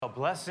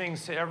Well,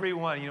 blessings to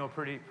everyone.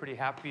 Pretty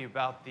happy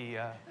about the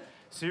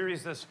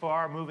series thus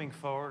far. Moving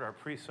forward, our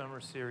pre-summer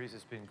series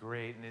has been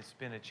great, and it's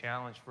been a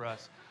challenge for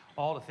us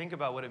all to think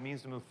about what it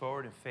means to move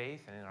forward in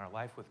faith and in our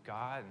life with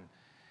God.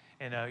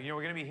 And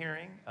we're going to be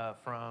hearing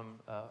from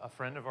a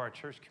friend of our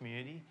church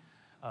community.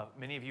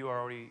 Many of you are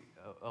already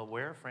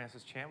aware of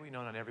Francis Chan. We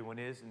know not everyone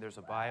is, and there's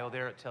a bio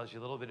there. It tells you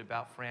a little bit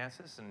about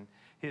Francis and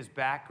his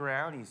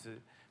background. He's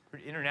a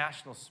pretty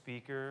international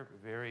speaker,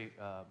 very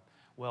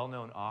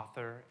well-known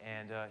author,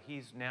 and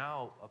he's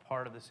now a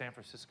part of the San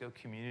Francisco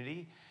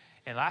community.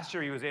 And last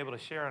year he was able to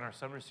share on our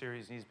summer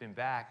series, and he's been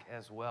back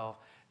as well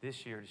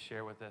this year to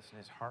share with us in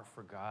his heart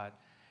for God,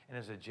 and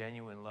there's a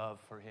genuine love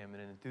for him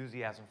and an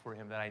enthusiasm for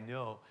him that I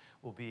know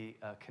will be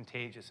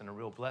contagious and a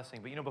real blessing.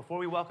 But before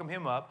we welcome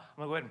him up,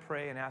 I'm going to go ahead and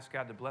pray and ask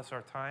God to bless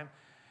our time.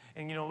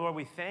 And Lord,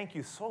 we thank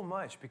you so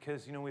much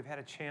because we've had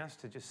a chance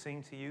to just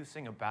sing to you,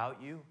 sing about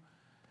you.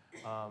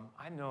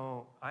 I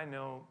know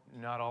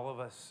not all of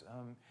us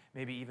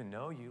maybe even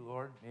know you,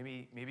 Lord.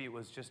 Maybe it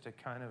was just a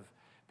kind of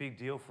big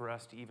deal for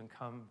us to even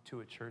come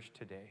to a church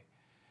today.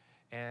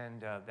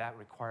 And that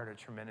required a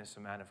tremendous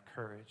amount of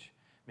courage.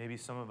 Maybe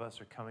some of us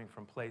are coming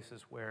from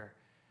places where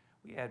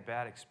we had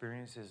bad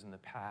experiences in the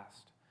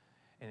past.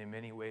 And in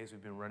many ways,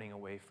 we've been running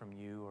away from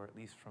you, or at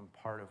least from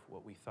part of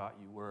what we thought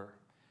you were.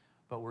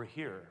 But we're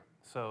here.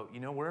 So,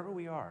 wherever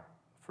we are,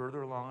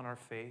 further along in our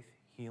faith,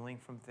 healing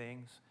from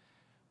things,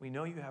 we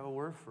know you have a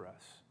word for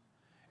us.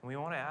 And we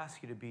want to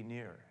ask you to be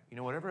near.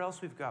 Whatever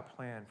else we've got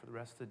planned for the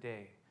rest of the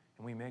day,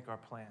 and we make our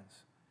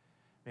plans,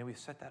 may we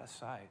set that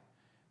aside.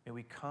 May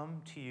we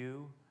come to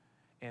you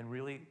and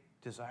really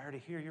desire to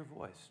hear your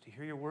voice, to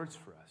hear your words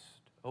for us,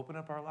 to open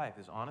up our life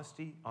as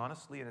honestly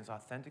and as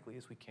authentically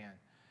as we can.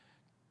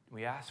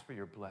 We ask for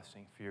your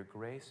blessing, for your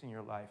grace in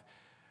your life.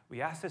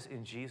 We ask this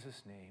in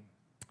Jesus' name.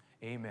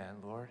 Amen,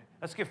 Lord.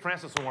 Let's give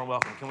Francis a warm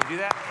welcome. Can we do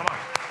that? Come on.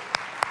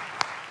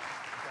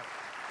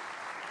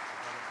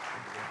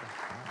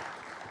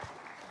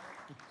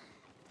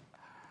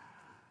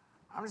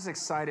 I'm just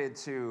excited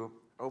to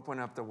open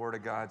up the Word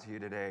of God to you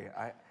today.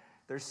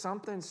 There's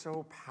something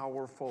so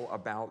powerful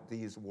about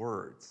these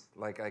words.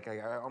 Like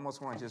I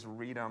almost want to just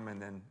read them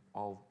and then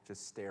I'll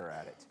just stare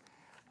at it.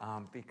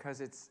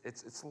 Because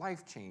it's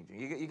life-changing.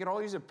 You get all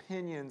these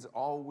opinions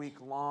all week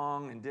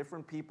long, and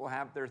different people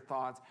have their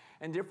thoughts,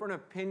 and different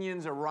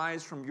opinions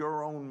arise from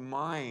your own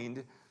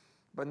mind.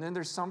 But then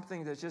there's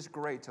something that's just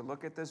great to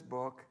look at this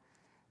book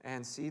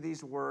and see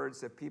these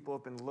words that people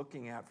have been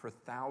looking at for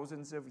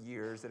thousands of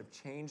years that have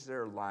changed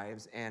their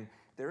lives, and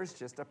there's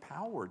just a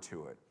power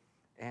to it.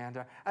 And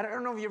I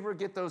don't know if you ever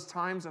get those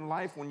times in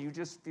life when you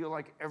just feel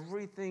like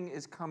everything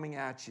is coming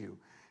at you,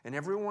 and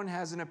everyone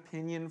has an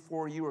opinion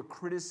for you or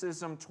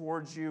criticism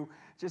towards you,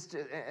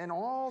 and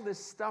all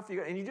this stuff,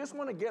 and you just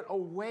want to get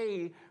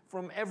away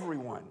from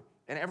everyone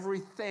and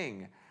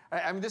everything.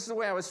 I mean, this is the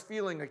way I was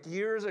feeling like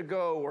years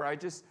ago, where I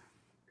just,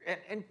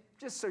 and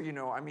just so you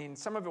know, I mean,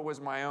 some of it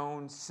was my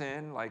own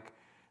sin, like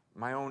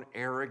my own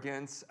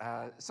arrogance.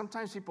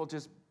 Sometimes people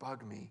just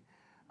bug me.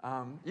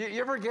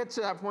 You ever get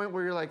to that point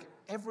where you're like,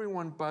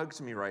 everyone bugs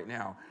me right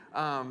now,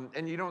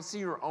 and you don't see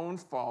your own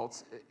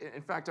faults?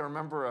 In fact, I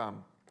remember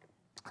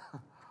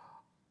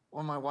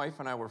when my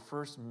wife and I were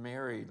first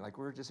married, like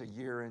we were just a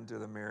year into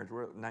the marriage.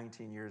 We're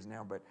 19 years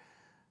now, but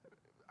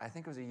I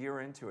think it was a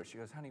year into it. She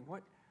goes, honey,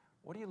 what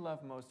do you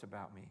love most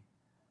about me?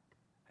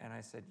 And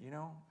I said,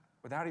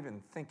 without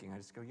even thinking, I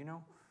just go,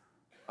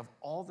 of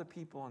all the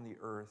people on the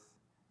earth,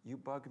 you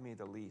bug me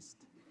the least.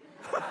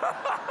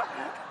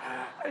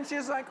 And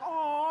she's like,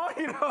 oh,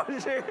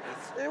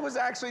 it was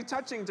actually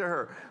touching to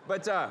her.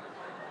 But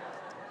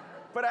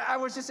I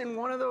was just in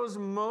one of those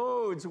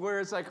modes where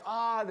it's like,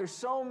 there's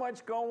so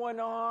much going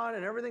on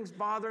and everything's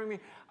bothering me.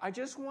 I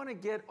just want to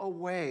get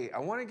away. I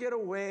want to get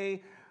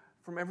away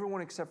from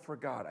everyone except for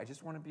God. I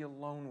just want to be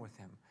alone with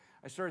him.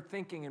 I started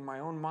thinking in my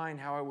own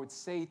mind how I would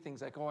say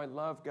things like, I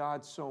love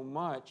God so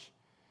much.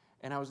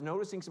 And I was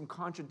noticing some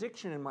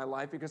contradiction in my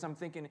life because I'm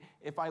thinking,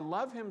 if I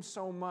love him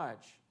so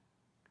much,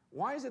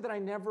 why is it that I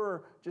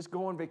never just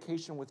go on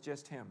vacation with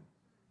just him?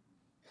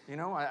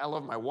 I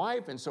love my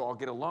wife, and so I'll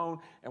get alone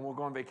and we'll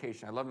go on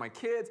vacation. I love my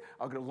kids.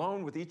 I'll get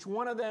alone with each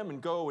one of them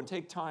and go and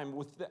take time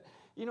with them.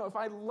 If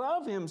I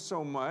love him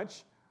so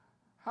much,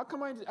 how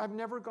come I've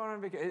never gone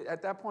on vacation?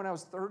 At that point, I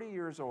was 30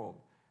 years old.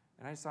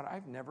 And I just thought,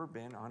 I've never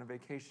been on a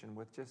vacation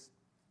with just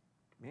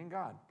me and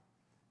God.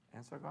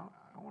 And so I go,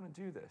 I want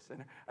to do this.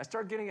 And I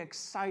start getting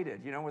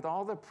excited, with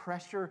all the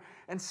pressure.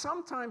 And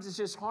sometimes it's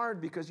just hard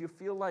because you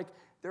feel like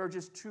there are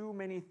just too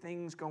many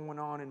things going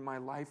on in my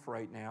life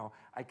right now.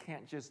 I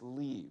can't just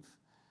leave.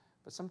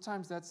 But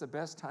sometimes that's the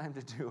best time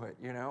to do it,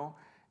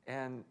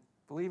 And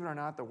believe it or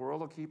not, the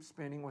world will keep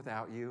spinning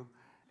without you.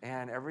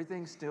 And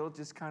everything still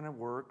just kind of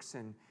works.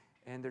 And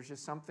there's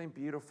just something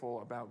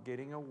beautiful about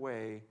getting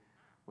away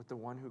with the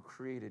one who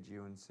created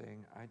you and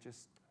saying, I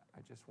just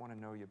want to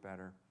know you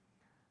better.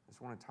 I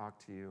just want to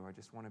talk to you. I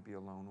just want to be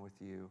alone with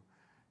you.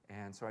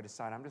 And so I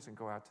decided I'm just going to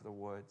go out to the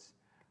woods,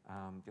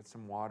 get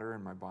some water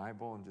and my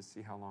Bible, and just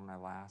see how long I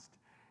last.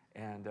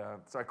 And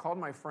so I called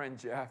my friend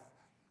Jeff,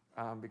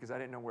 because I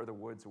didn't know where the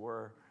woods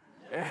were.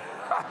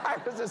 I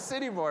was a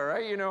city boy,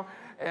 right?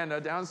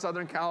 And down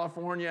Southern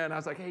California, and I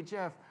was like, hey,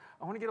 Jeff,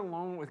 I want to get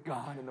alone with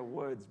God in the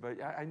woods, but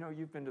I know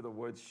you've been to the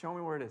woods. Show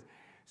me where it is.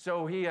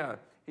 So he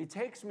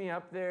takes me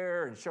up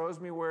there and shows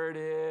me where it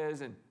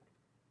is,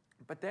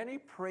 but then he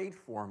prayed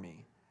for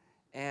me,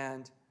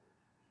 and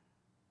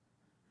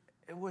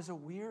it was a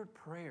weird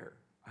prayer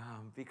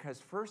because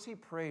first he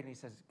prayed and he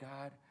says,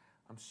 God,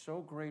 I'm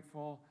so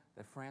grateful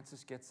that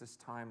Francis gets this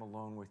time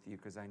alone with you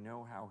because I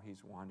know how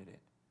he's wanted it.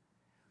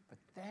 But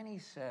then he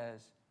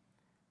says,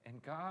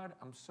 and God,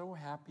 I'm so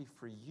happy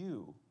for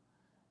you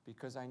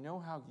because I know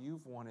how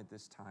you've wanted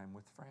this time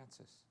with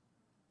Francis.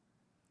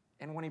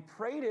 And when he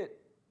prayed it,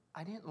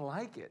 I didn't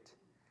like it.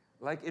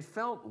 Like, it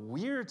felt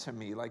weird to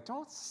me. Like,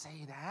 don't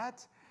say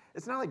that.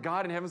 It's not like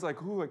God in heaven's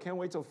like, ooh, I can't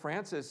wait till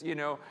Francis,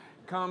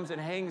 comes and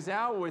hangs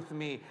out with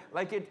me.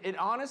 Like, it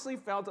honestly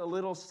felt a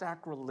little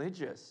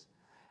sacrilegious.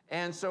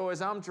 And so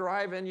as I'm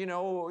driving,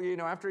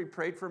 after he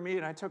prayed for me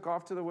and I took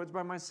off to the woods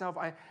by myself,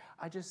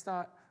 I just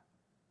thought,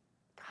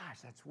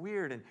 gosh, that's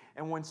weird.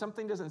 And when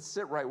something doesn't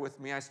sit right with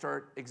me, I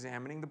start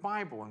examining the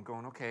Bible and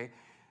going, okay,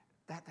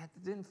 that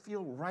didn't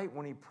feel right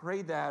when he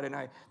prayed that. And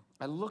I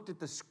looked at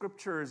the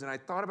scriptures and I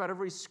thought about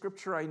every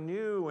scripture I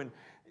knew. And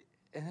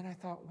then I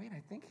thought, wait,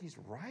 I think he's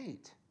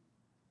right.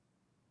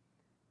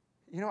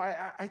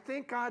 I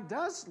think God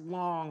does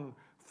long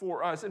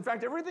for us. In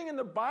fact, everything in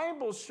the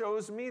Bible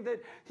shows me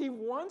that he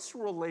wants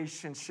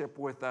relationship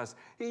with us.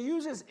 He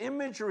uses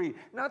imagery,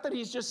 not that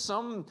he's just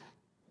some,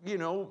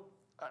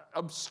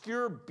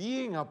 obscure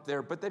being up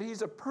there, but that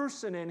he's a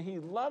person and he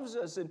loves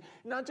us and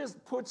not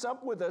just puts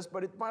up with us,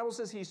 but the Bible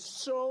says he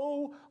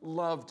so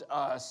loved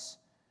us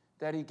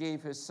that he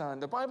gave his son.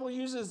 The Bible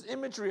uses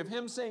imagery of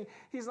him saying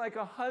he's like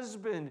a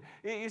husband.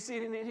 You see,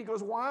 and he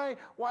goes, why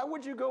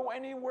would you go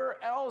anywhere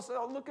else?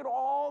 Oh, look at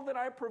all that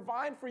I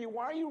provide for you.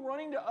 Why are you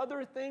running to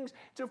other things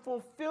to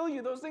fulfill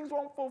you? Those things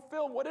won't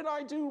fulfill. What did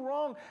I do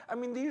wrong? I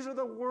mean, these are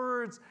the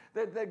words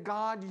that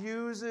God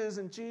uses,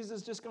 and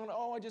Jesus just going,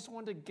 oh, I just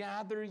wanted to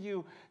gather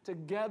you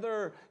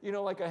together,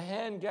 like a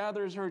hen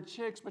gathers her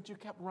chicks, but you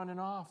kept running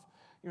off.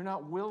 You're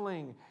not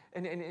willing.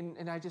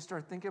 And I just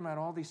start thinking about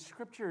all these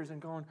scriptures and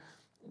going,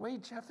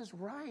 wait, Jeff is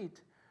right.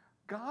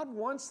 God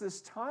wants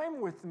this time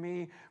with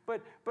me,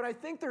 but I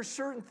think there's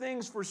certain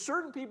things for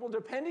certain people,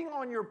 depending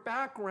on your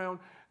background,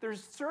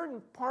 there's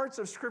certain parts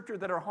of Scripture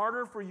that are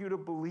harder for you to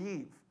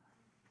believe.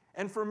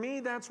 And for me,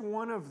 that's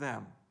one of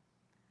them.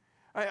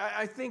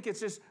 I think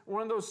it's just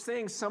one of those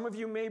things, some of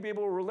you may be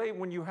able to relate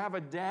when you have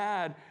a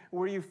dad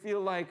where you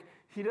feel like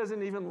he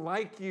doesn't even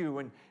like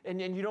you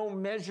and you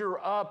don't measure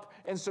up.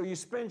 And so you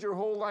spend your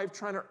whole life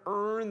trying to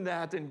earn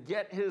that and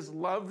get his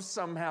love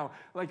somehow,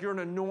 like you're an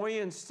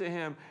annoyance to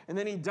him. And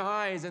then he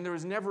dies and there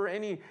was never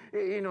any,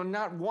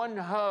 not one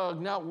hug,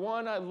 not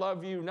one I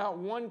love you, not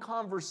one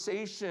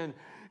conversation.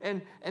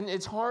 And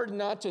it's hard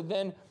not to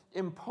then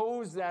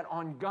impose that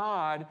on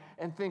God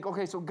and think,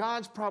 okay, so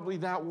God's probably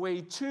that way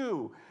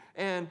too.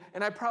 And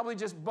I probably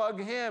just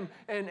bug him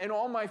and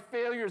all my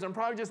failures. I'm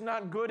probably just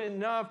not good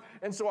enough.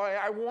 And so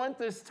I want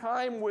this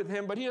time with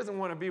him, but he doesn't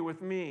want to be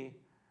with me.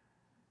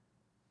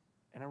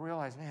 And I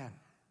realized, man,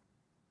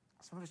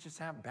 some of us just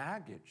have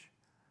baggage.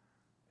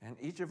 And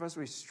each of us,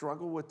 we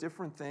struggle with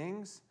different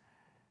things.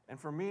 And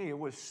for me, it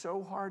was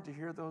so hard to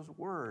hear those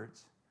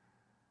words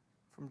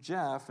from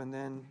Jeff and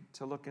then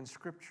to look in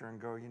Scripture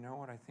and go, you know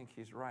what, I think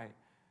he's right.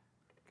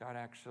 God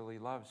actually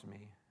loves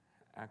me,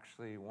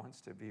 actually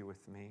wants to be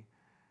with me.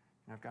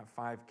 And I've got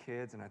 5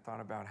 kids, and I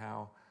thought about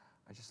how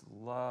I just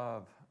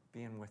love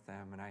being with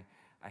them. And I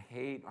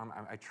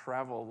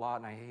travel a lot,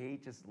 and I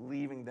hate just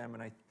leaving them,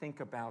 and I think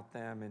about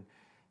them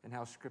and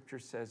how Scripture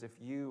says if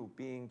you,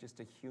 being just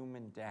a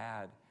human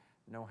dad,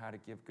 know how to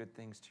give good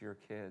things to your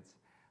kids,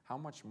 how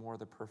much more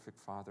the perfect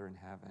Father in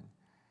heaven.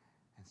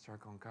 And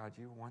start going, God,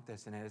 you want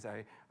this. And as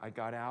I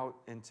got out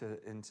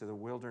into the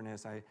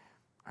wilderness, I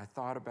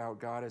thought about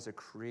God as a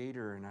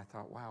creator, and I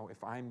thought, wow,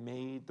 if I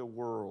made the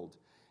world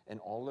and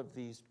all of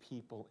these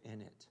people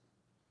in it,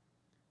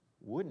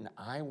 wouldn't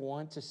I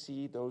want to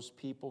see those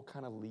people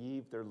kind of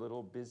leave their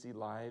little busy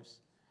lives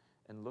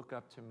and look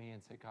up to me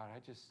and say, God, I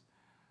just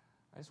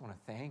want to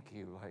thank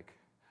you. Like,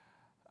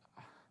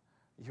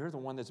 you're the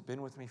one that's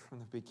been with me from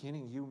the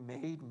beginning. You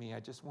made me.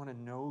 I just want to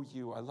know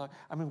you.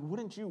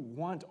 Wouldn't you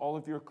want all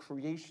of your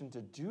creation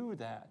to do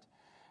that?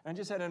 And I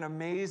just had an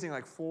amazing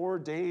 4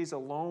 days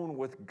alone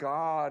with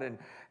God.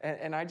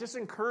 And I just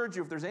encourage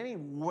you, if there's any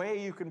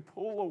way you can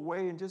pull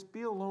away and just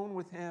be alone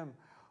with him,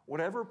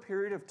 whatever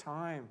period of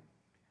time.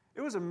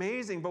 It was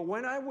amazing. But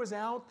when I was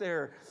out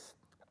there,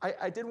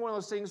 I did one of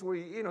those things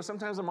where,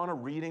 sometimes I'm on a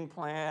reading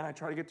plan. I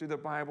try to get through the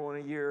Bible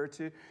in a year or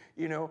two.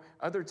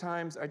 Other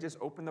times I just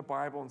open the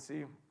Bible and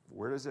see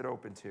where does it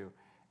open to.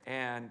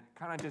 And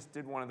kind of just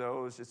did one of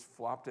those, just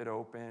flopped it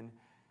open.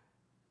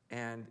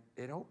 And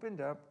it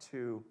opened up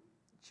to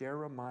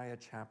Jeremiah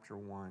chapter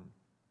 1.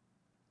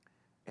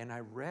 And I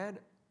read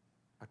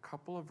a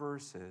couple of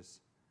verses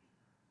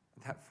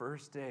that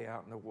first day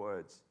out in the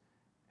woods.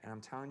 And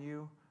I'm telling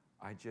you,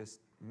 I just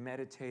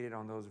meditated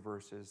on those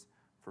verses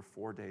for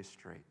 4 days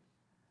straight.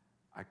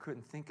 I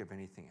couldn't think of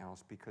anything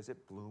else because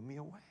it blew me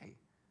away.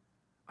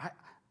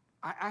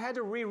 I had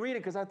to reread it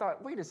because I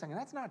thought, wait a second,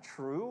 that's not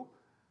true.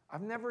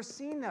 I've never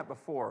seen that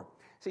before.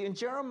 See, in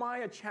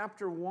Jeremiah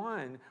chapter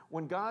 1,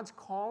 when God's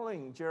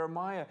calling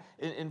Jeremiah,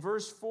 in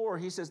verse 4,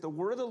 he says, the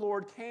word of the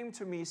Lord came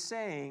to me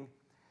saying,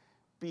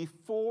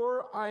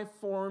 before I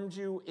formed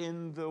you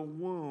in the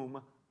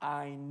womb,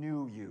 I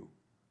knew you.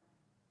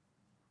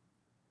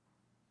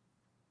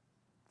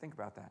 Think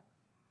about that.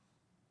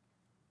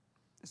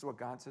 This is what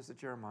God says to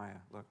Jeremiah.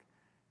 Look,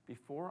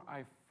 before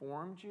I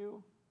formed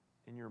you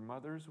in your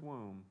mother's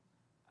womb,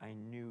 I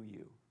knew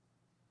you.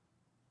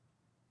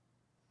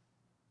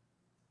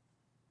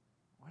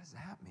 What does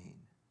that mean?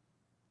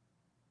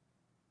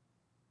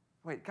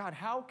 Wait, God,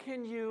 how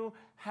can you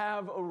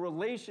have a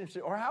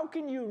relationship, or how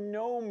can you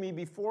know me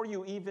before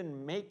you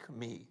even make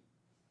me?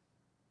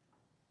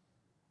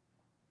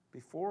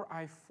 Before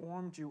I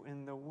formed you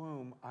in the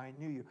womb, I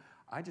knew you.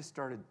 I just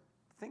started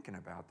thinking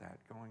about that,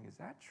 going, is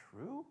that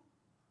true?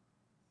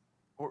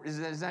 Or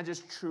is that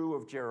just true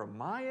of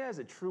Jeremiah? Is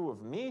it true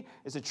of me?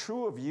 Is it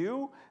true of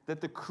you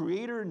that the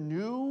Creator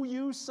knew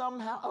you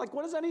somehow? Like,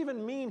 what does that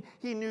even mean?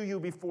 He knew you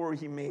before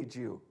he made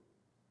you.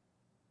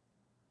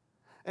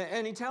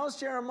 And he tells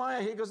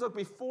Jeremiah, he goes, look,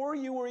 before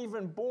you were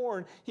even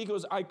born, he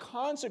goes, I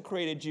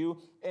consecrated you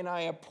and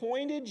I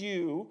appointed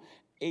you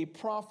a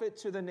prophet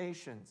to the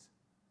nations.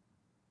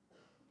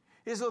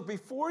 He says, look,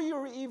 before you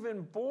were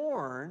even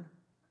born,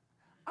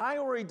 I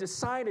already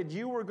decided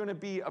you were going to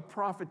be a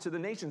prophet to the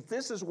nations.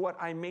 This is what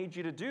I made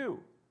you to do.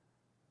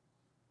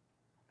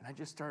 And I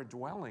just started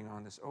dwelling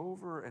on this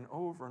over and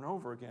over and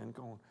over again,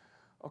 going,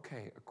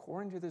 okay,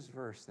 according to this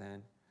verse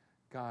then,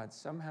 God,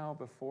 somehow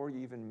before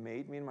you even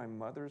made me in my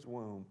mother's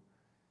womb,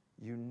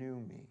 you knew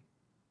me.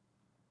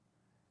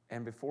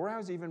 And before I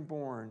was even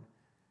born,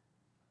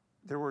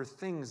 there were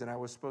things that I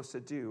was supposed to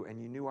do, and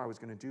you knew I was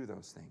going to do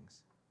those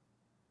things.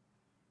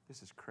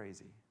 This is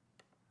crazy.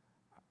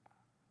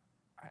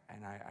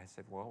 I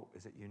said, well,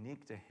 is it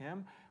unique to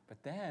him?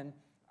 But then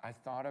I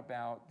thought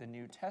about the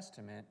New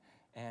Testament,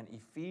 and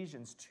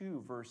Ephesians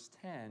 2, verse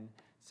 10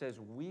 says,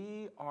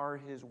 we are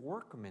his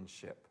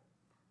workmanship,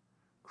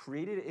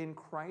 created in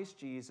Christ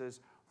Jesus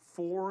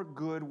for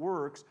good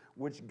works,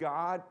 which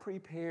God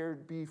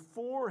prepared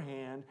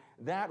beforehand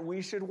that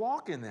we should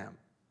walk in them.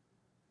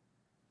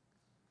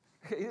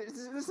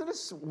 Isn't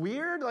this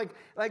weird? Like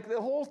the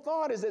whole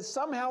thought is that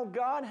somehow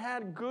God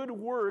had good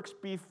works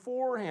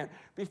beforehand,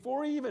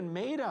 before he even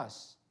made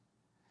us.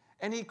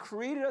 And he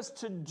created us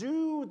to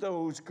do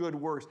those good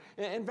works.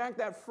 In fact,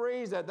 that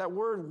phrase, that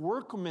word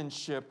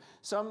workmanship,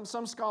 some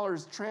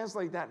scholars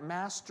translate that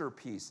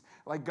masterpiece.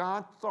 Like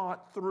God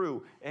thought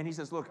through, and he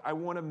says, look, I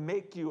want to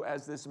make you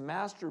as this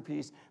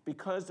masterpiece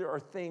because there are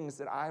things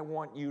that I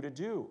want you to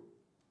do.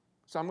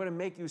 So I'm going to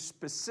make you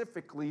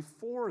specifically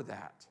for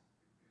that.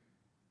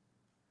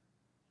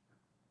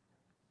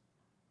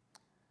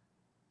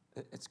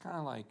 It's kind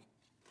of like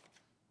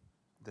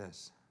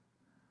this.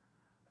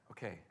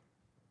 Okay.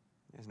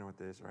 You guys know what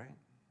this is, right?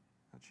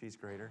 A cheese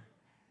grater.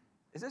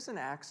 Is this an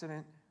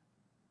accident?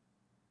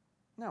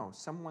 No,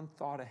 someone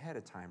thought ahead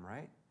of time,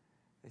 right?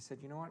 They said,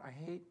 you know what? I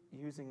hate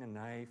using a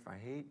knife. I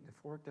hate the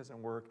fork doesn't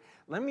work.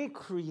 Let me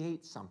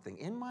create something.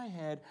 In my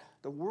head,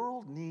 the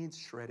world needs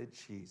shredded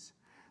cheese.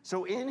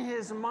 So in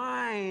his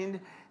mind,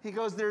 he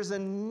goes, there's a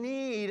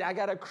need. I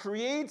got to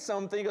create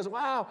something. He goes,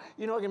 wow,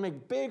 I can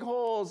make big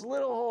holes,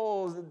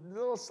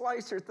 little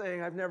slicer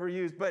thing I've never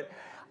used. But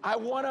I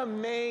want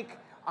to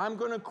I'm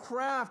going to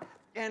craft.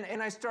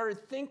 And I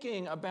started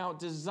thinking about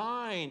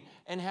design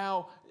and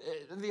how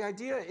the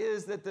idea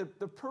is that the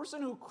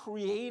person who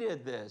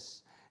created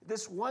this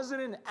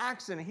wasn't an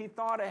accident. He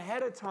thought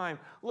ahead of time,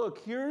 look,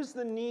 here's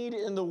the need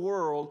in the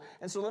world,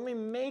 and so let me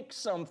make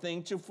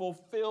something to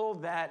fulfill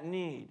that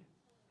need.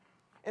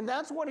 And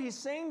that's what he's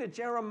saying to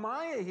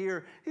Jeremiah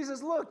here. He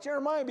says, look,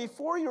 Jeremiah,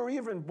 before you were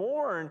even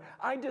born,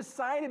 I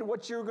decided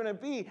what you were going to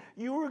be.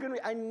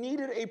 I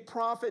needed a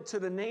prophet to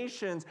the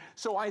nations,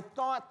 so I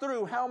thought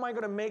through, how am I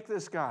going to make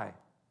this guy?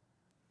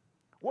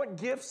 What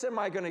gifts am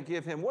I going to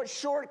give him? What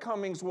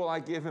shortcomings will I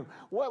give him?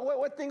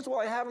 What things will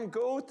I have him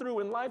go through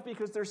in life?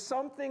 Because there's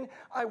something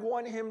I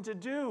want him to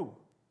do.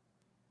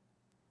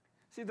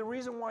 See, the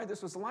reason why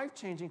this was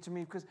life-changing to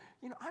me, because,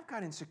 I've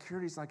got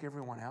insecurities like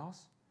everyone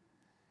else.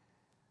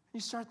 You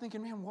start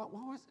thinking, man,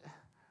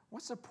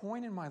 what's the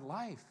point in my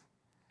life?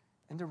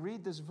 And to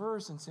read this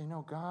verse and say,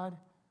 no, God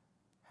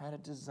had a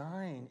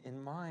design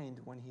in mind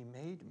when he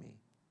made me.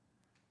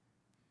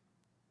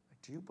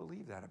 Do you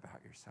believe that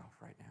about yourself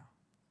right now?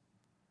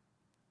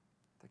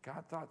 That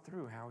God thought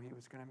through how he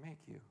was going to make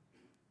you.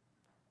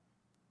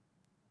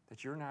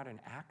 That you're not an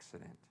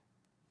accident.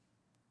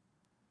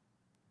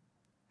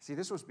 See,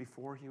 this was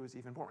before he was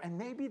even born. And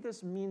maybe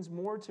this means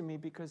more to me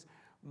because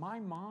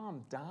my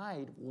mom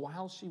died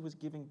while she was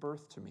giving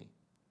birth to me.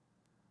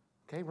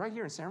 Okay, right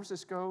here in San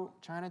Francisco,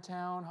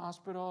 Chinatown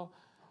Hospital,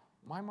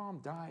 my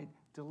mom died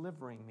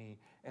delivering me.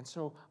 And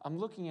so I'm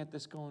looking at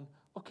this going,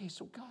 okay,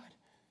 so God,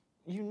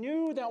 you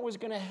knew that was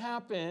going to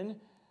happen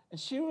And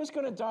she was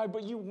going to die,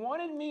 but you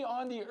wanted me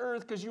on the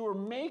earth because you were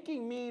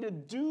making me to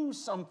do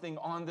something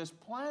on this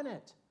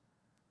planet.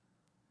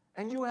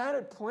 And you had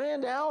it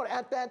planned out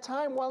at that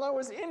time while I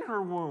was in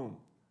her womb.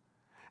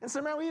 And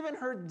somehow even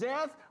her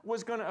death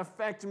was going to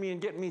affect me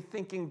and get me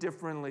thinking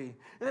differently.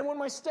 And then when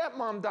my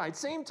stepmom died,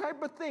 same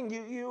type of thing.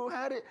 You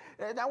had it,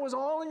 that was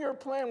all in your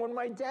plan. When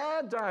my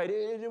dad died,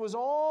 it was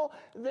all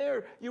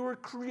there. You were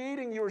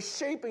creating, you were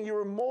shaping, you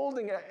were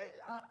molding.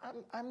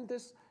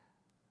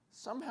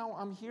 Somehow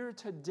I'm here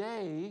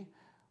today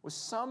with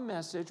some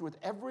message, with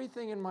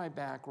everything in my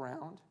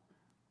background,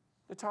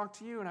 to talk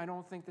to you, and I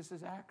don't think this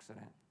is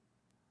accident.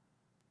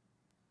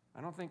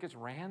 I don't think it's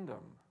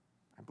random.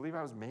 I believe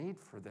I was made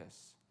for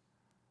this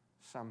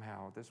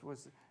somehow. This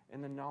was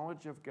in the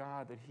knowledge of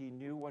God, that he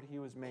knew what he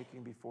was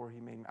making before he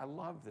made me. I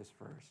love this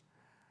verse.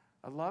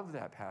 I love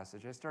that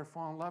passage. I start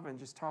falling in love and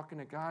just talking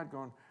to God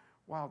going,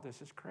 wow,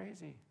 this is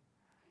crazy.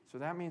 So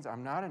that means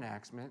I'm not an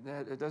accident.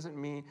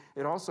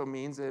 It also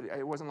means that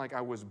it wasn't like I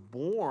was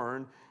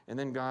born and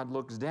then God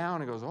looks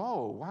down and goes,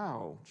 oh,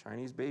 wow,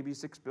 Chinese baby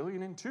 6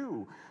 billion and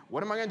 2.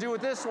 What am I going to do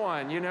with this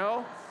one, you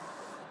know?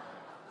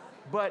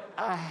 But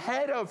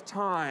ahead of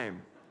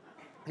time,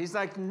 he's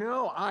like,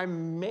 no,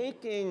 I'm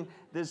making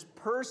this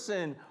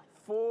person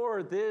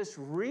for this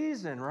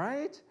reason,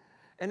 right?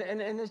 And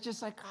it's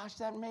just like, gosh,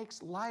 that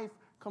makes life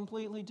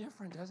completely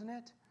different, doesn't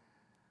it?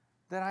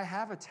 That I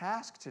have a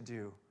task to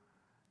do.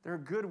 There are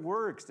good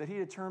works that he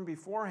determined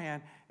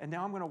beforehand, and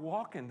now I'm going to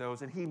walk in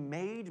those, and he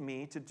made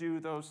me to do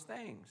those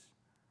things.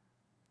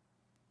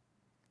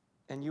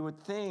 And you would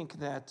think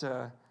that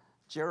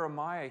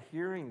Jeremiah,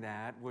 hearing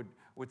that,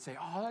 would say,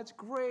 oh, that's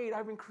great.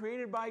 I've been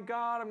created by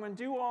God. I'm going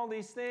to do all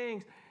these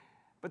things.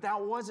 But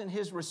that wasn't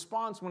his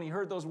response when he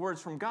heard those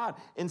words from God.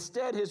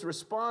 Instead, his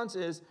response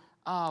is,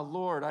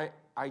 Lord,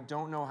 I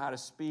don't know how to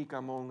speak.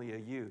 I'm only a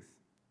youth.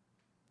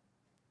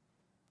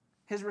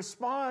 His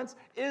response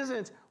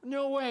isn't,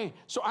 no way.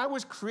 So I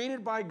was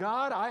created by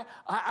God.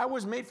 I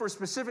was made for a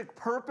specific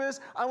purpose.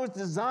 I was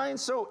designed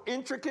so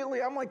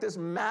intricately. I'm like this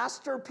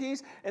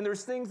masterpiece, and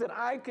there's things that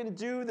I can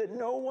do that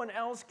no one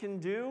else can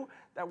do.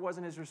 That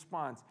wasn't his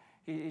response.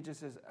 He just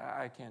says,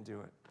 I can't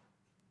do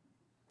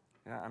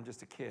it. I'm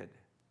just a kid.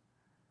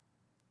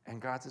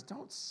 And God says,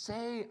 don't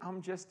say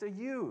I'm just a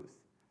youth.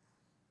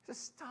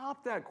 Just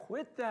stop that.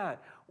 Quit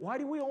that. Why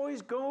do we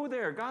always go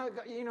there? God,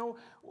 you know,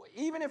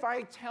 even if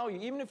I tell you,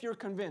 even if you're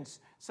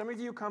convinced, some of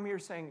you come here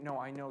saying, no,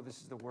 I know this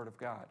is the Word of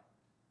God.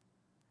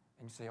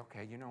 And you say,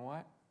 okay, you know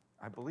what?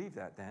 I believe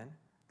that then.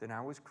 Then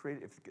I was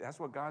created, if that's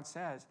what God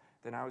says,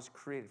 then I was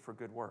created for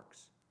good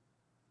works.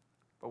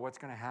 But what's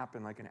going to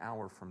happen like an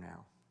hour from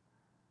now?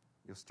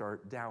 You'll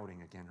start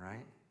doubting again,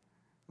 right?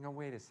 You go,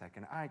 wait a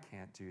second, I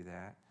can't do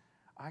that.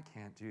 I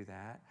can't do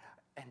that.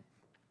 And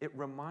it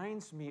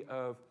reminds me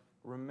of,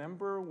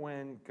 remember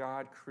when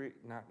God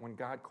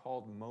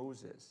called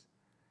Moses?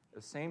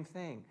 The same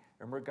thing.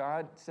 Remember,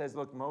 God says,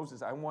 look,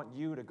 Moses, I want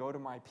you to go to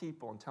my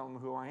people and tell them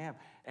who I am.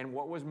 And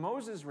what was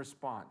Moses'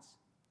 response?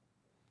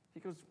 He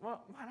goes,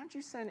 well, why don't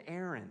you send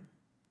Aaron?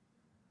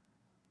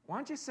 Why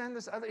don't you send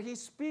this other? He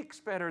speaks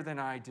better than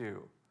I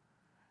do.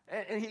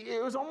 And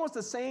it was almost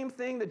the same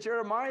thing that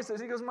Jeremiah says.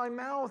 He goes, my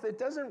mouth, it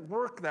doesn't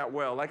work that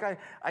well. Like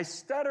I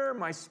stutter,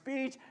 my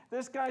speech.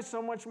 This guy's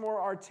so much more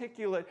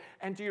articulate.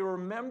 And do you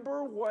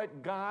remember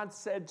what God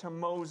said to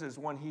Moses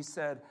when he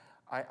said,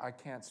 I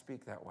can't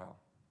speak that well?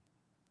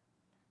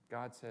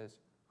 God says,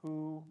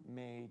 who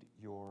made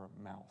your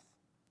mouth?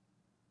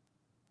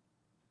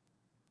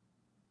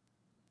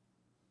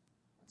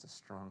 That's a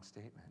strong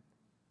statement.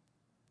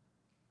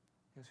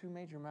 He goes, who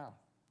made your mouth?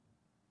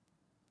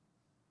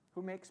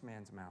 Who makes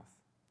man's mouth?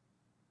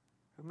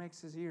 Who makes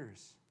his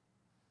ears?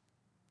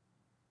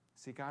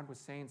 See, God was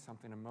saying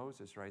something to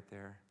Moses right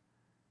there.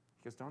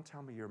 He goes, don't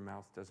tell me your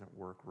mouth doesn't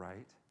work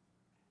right.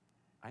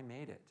 I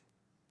made it.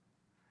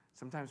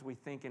 Sometimes we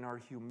think in our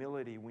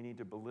humility we need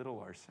to belittle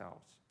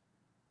ourselves.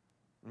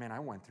 Man, I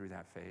went through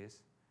that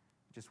phase.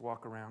 Just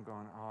walk around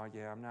going, oh,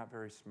 yeah, I'm not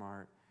very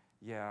smart.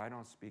 Yeah, I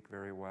don't speak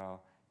very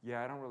well.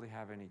 Yeah, I don't really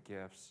have any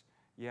gifts.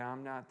 Yeah,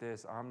 I'm not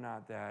this, I'm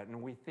not that.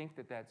 And we think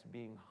that that's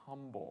being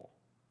humble.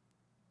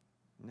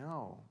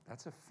 No,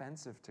 that's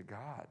offensive to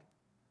God.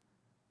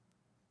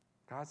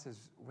 God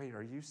says, wait,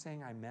 are you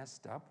saying I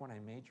messed up when I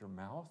made your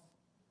mouth?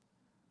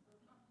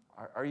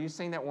 Are you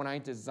saying that when I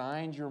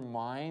designed your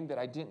mind that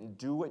I didn't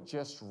do it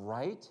just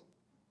right?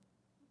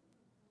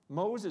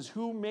 Moses,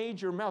 who made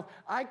your mouth?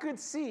 I could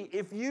see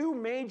if you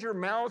made your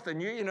mouth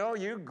and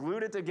you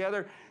glued it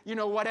together,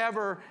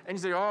 whatever, and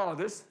you say, oh,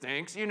 this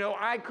stinks,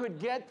 I could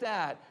get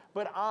that,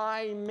 but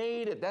I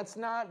made it. That's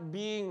not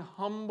being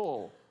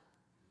humble.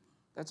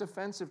 That's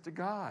offensive to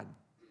God.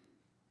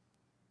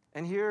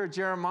 And here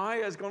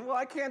Jeremiah is going, well,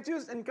 I can't do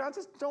this. And God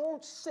says,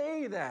 don't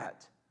say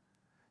that.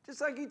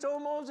 Just like he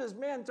told Moses,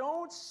 man,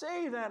 don't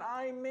say that.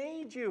 I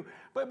made you.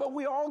 But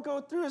we all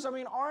go through this. I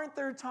mean, aren't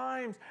there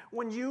times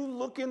when you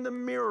look in the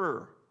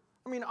mirror,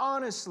 I mean,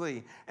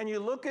 honestly, and you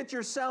look at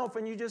yourself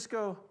and you just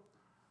go,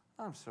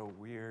 I'm so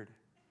weird.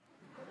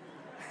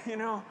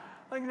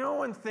 Like, no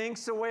one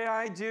thinks the way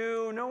I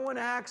do. No one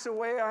acts the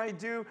way I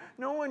do.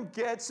 No one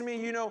gets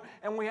me,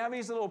 And we have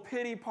these little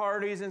pity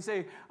parties and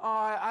say,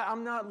 oh,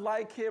 I'm not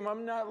like him.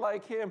 I'm not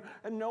like him.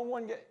 And no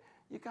one gets...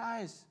 You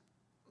guys,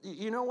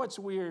 you know what's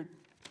weird?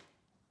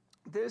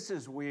 This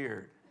is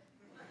weird.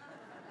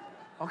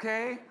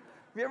 Okay? Have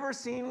you ever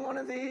seen one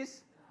of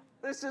these?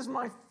 This is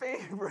my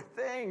favorite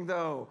thing,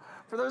 though.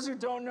 For those who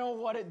don't know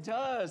what it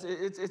does,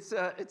 it's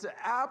an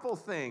Apple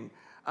thing.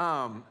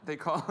 They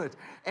call it.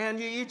 And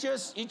you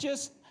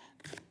just,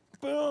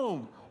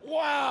 boom,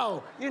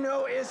 wow.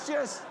 It's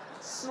just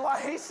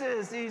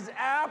slices these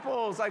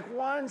apples like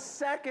 1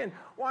 second.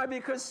 Why?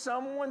 Because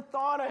someone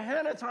thought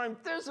ahead of time,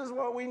 this is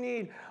what we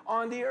need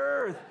on the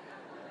earth.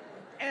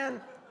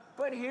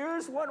 But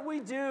here's what we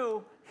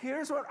do.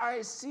 Here's what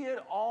I see it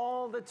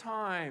all the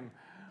time.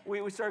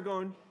 We start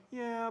going,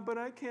 yeah, but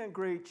I can't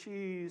grate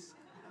cheese.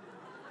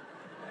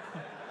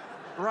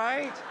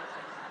 Right?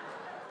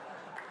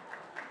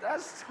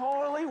 That's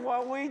totally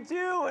what we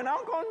do. And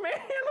I'm going, man,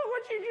 look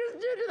what you just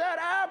did to that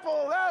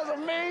apple. That was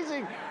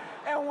amazing.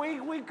 And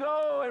we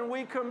go and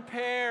we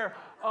compare.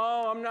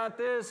 Oh, I'm not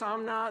this,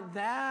 I'm not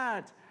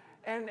that.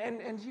 And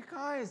you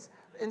guys,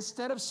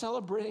 instead of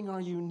celebrating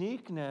our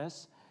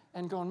uniqueness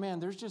and going, man,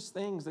 there's just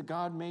things that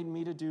God made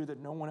me to do that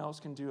no one else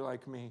can do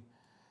like me.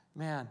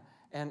 Man,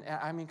 and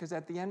I mean, because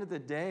at the end of the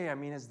day, I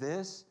mean, is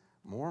this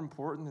more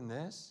important than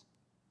this?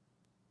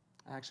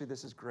 Actually,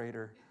 this is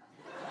greater.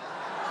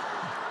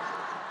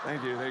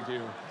 Thank you.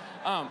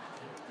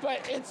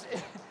 But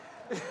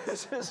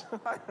it's just,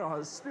 I know,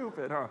 it's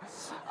stupid,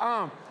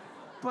 huh?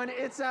 But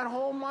it's that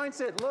whole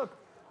mindset. Look,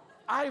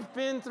 I've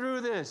been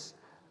through this.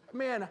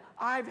 Man,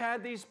 I've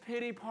had these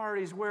pity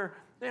parties where,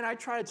 man, I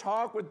try to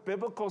talk with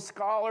biblical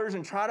scholars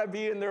and try to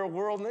be in their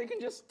world, and they can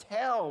just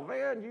tell,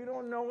 man, you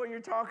don't know what you're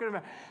talking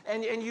about.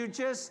 And you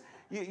just,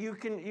 you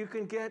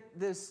can get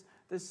this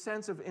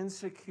sense of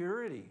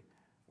insecurity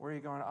where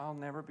you're going, I'll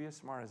never be as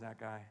smart as that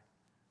guy.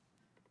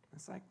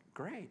 It's like,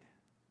 great,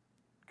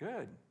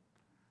 good.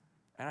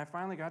 And I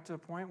finally got to a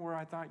point where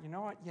I thought, you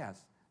know what?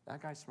 Yes,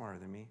 that guy's smarter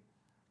than me.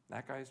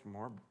 That guy's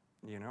more,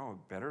 a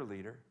better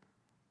leader.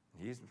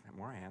 He's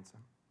more handsome.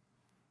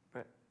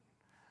 But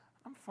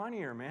I'm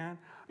funnier, man.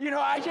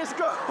 I just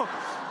go,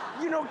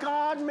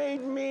 God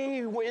made me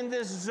in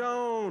this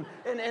zone.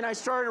 And I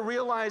started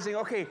realizing,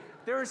 okay,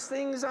 there's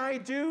things I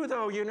do,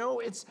 though,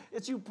 It's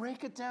you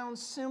break it down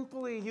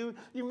simply. You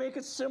make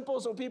it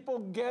simple so people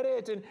get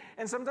it.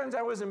 And sometimes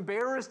I was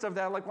embarrassed of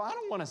that. Like, well, I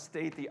don't want to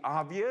state the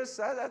obvious.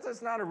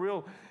 That's not a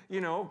real,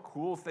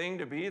 cool thing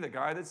to be, the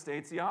guy that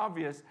states the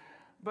obvious.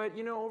 But,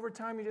 over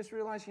time, you just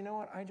realize, you know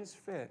what? I just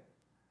fit.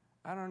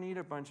 I don't need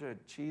a bunch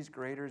of cheese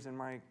graters in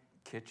my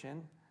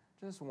kitchen.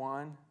 Just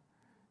one,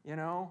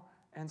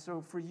 And so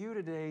for you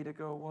today to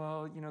go,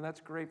 well, that's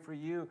great for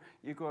you.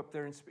 You go up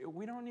there and speak.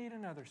 We don't need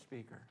another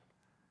speaker.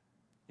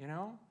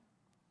 You're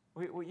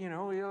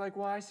like,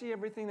 well, I see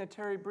everything that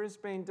Terry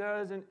Brisbane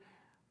does, and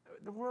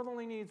the world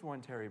only needs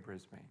one Terry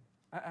Brisbane.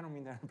 I don't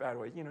mean that in a bad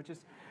way.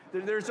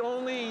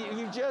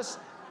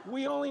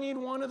 We only need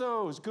one of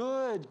those.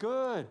 Good.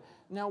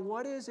 Now,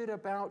 what is it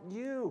about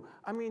you?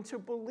 I mean, to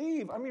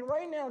believe. I mean,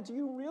 right now, do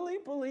you really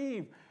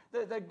believe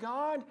that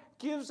God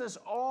gives us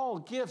all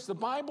gifts? The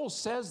Bible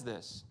says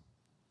this.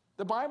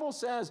 The Bible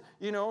says,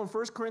 in 1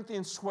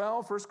 Corinthians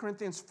 12, 1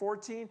 Corinthians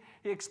 14,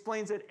 he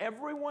explains that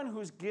everyone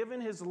who's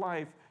given his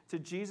life to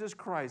Jesus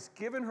Christ,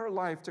 given her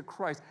life to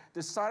Christ,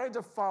 decided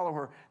to follow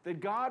her,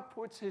 that God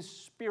puts his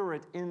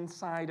Spirit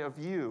inside of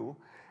you,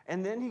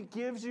 and then he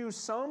gives you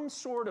some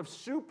sort of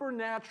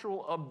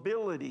supernatural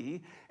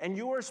ability, and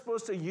you are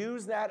supposed to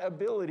use that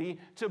ability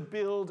to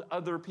build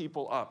other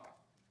people up.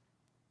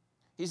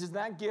 He says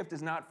that gift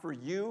is not for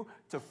you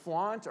to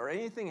flaunt or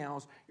anything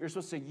else. You're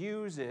supposed to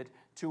use it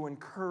to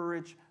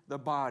encourage the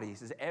body. He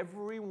says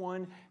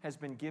everyone has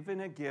been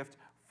given a gift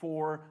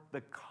for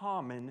the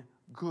common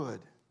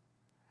good.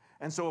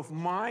 And so if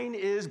mine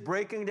is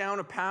breaking down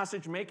a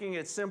passage, making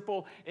it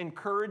simple,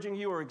 encouraging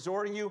you or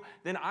exhorting you,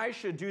 then I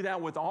should do that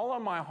with all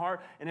of my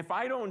heart. And if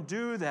I don't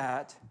do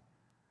that,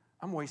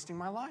 I'm wasting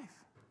my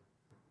life.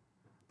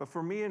 But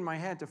for me in my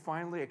head to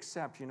finally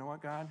accept, you know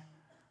what, God?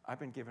 I've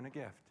been given a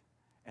gift.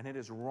 And it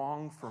is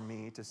wrong for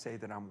me to say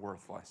that I'm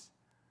worthless.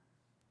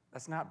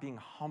 That's not being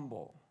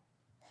humble.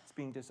 It's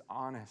being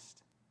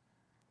dishonest.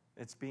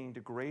 It's being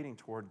degrading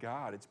toward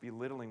God. It's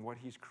belittling what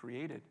he's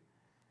created.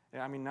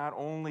 I mean, not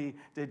only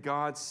did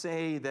God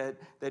say that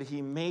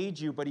he made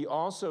you, but he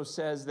also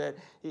says that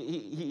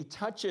he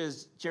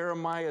touches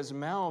Jeremiah's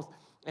mouth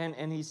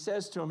and he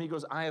says to him, he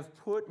goes, I have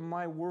put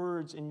my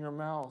words in your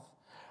mouth.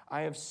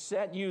 I have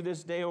set you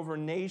this day over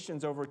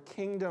nations, over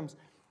kingdoms.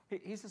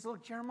 He says,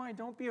 look, Jeremiah,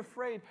 don't be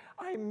afraid.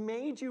 I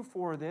made you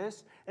for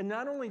this. And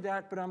not only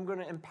that, but I'm going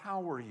to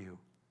empower you.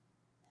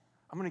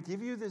 I'm going to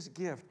give you this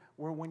gift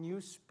where when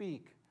you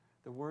speak,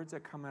 the words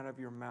that come out of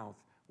your mouth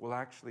will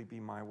actually be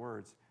my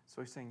words.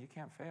 So he's saying, you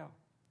can't fail.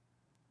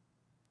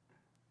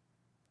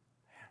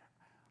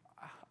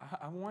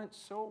 I want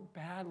so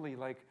badly,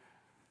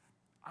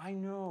 I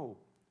know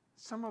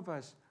some of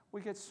us,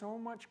 we get so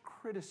much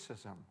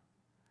criticism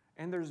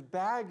And there's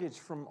baggage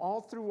from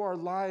all through our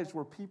lives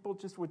where people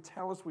just would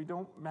tell us we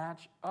don't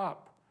match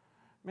up.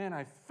 Man,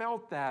 I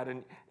felt that,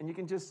 and you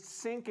can just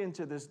sink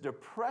into this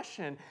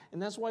depression,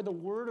 and that's why the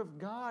Word of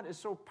God is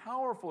so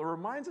powerful. It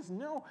reminds us,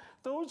 no,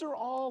 those are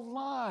all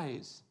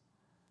lies.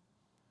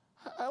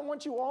 I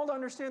want you all to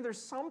understand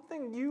there's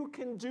something you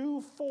can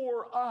do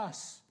for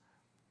us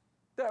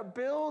that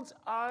builds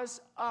us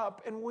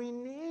up, and we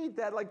need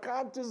that. Like,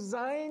 God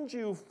designed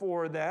you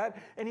for that,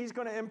 and He's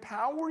going to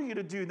empower you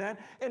to do that.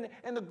 And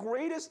the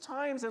greatest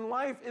times in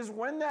life is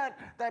when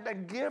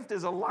that gift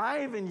is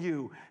alive in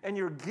you, and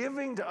you're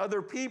giving to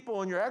other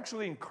people, and you're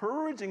actually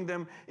encouraging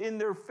them in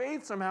their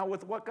faith somehow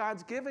with what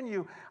God's given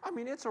you. I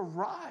mean, it's a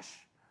rush.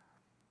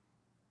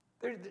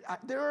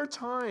 There are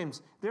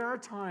times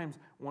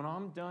when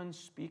I'm done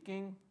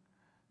speaking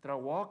that I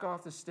walk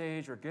off the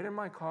stage or get in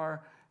my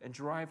car and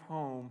drive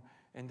home,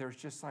 and there's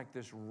just like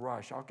this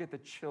rush. I'll get the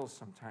chills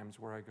sometimes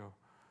where I go,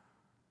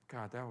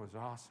 God, that was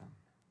awesome.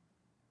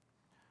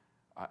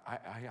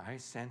 I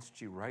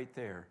sensed you right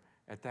there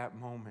at that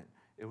moment.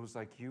 It was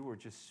like you were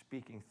just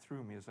speaking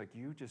through me. It was like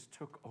you just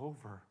took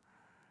over.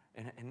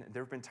 And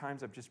there have been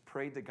times I've just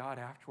prayed to God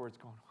afterwards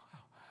going, wow,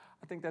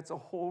 I think that's the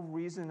whole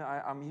reason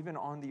I'm even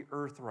on the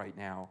earth right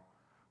now,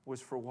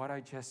 was for what I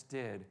just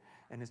did.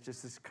 And it's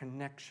just this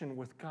connection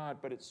with God.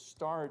 But it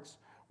starts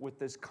with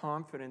this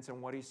confidence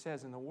in what He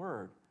says in the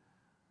Word.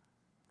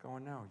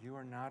 Going, no, you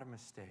are not a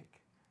mistake.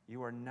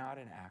 You are not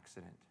an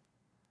accident.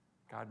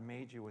 God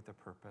made you with a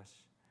purpose,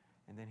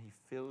 and then He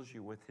fills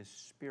you with His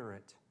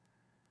Spirit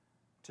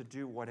to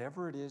do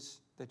whatever it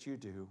is that you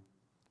do,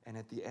 and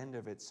at the end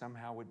of it,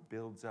 somehow it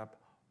builds up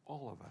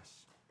all of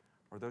us.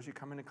 Or those you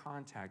come into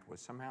contact with,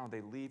 somehow they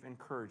leave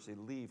encouraged, they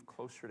leave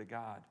closer to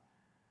God.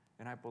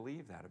 And I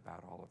believe that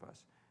about all of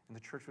us. And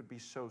the church would be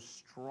so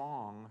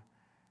strong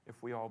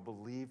if we all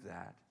believed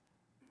that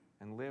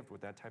and lived with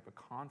that type of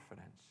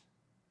confidence.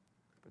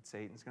 But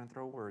Satan's going to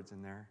throw words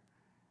in there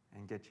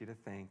and get you to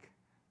think,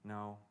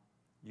 no,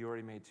 you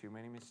already made too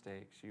many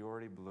mistakes. You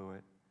already blew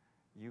it.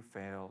 You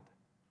failed.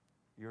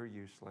 You're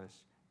useless.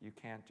 You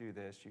can't do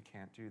this. You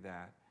can't do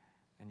that.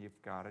 And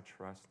you've got to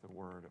trust the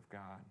Word of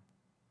God.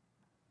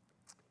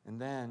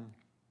 And then,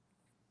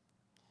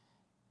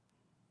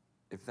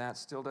 if that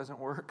still doesn't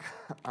work,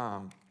 I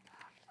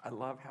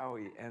love how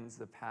he ends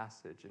the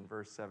passage in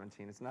verse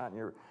 17. It's not in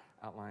your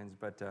outlines,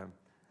 but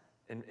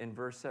in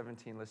verse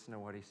 17, listen to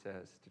what he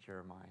says to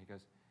Jeremiah. He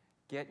goes,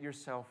 get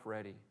yourself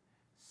ready.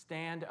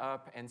 Stand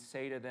up and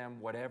say to them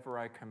whatever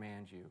I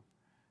command you.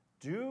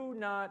 Do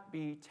not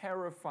be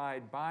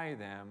terrified by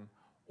them,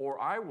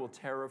 or I will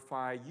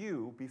terrify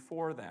you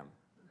before them.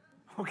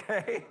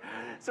 Okay?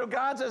 So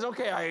God says,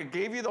 okay, I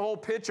gave you the whole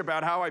pitch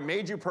about how I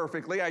made you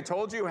perfectly. I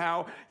told you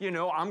how,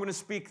 I'm going to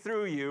speak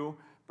through you.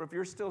 But if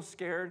you're still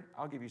scared,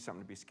 I'll give you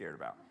something to be scared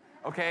about.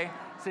 Okay?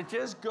 So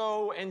just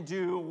go and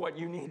do what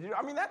you need to do.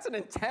 I mean, that's an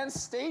intense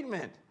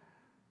statement.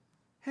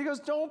 He goes,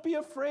 don't be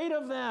afraid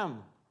of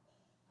them.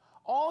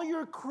 All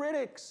your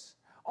critics,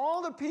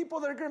 all the people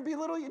that are going to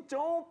belittle you,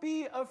 don't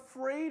be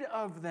afraid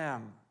of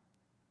them.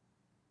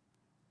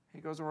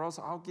 He goes, or else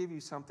I'll give you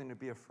something to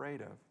be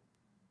afraid of.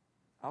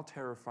 I'll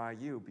terrify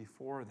you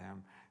before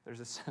them.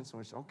 There's a sense in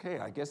which, okay,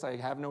 I guess I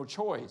have no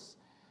choice.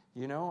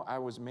 I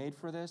was made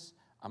for this.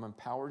 I'm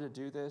empowered to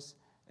do this.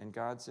 And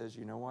God says,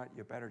 you know what?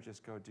 You better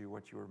just go do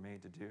what you were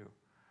made to do.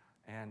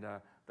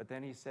 But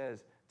then he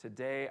says,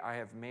 today I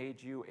have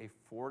made you a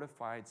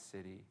fortified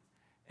city,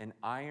 an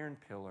iron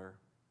pillar,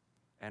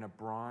 and a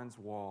bronze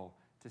wall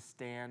to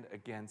stand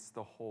against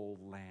the whole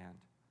land.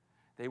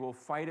 They will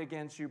fight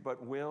against you,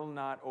 but will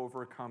not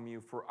overcome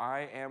you, for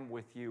I am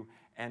with you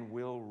and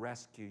will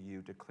rescue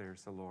you,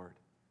 declares the Lord.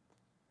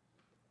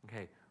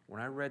 Okay, when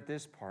I read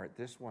this part,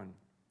 this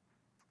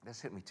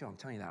hit me too. I'm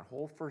telling you, that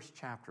whole first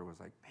chapter was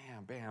like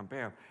bam, bam,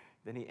 bam.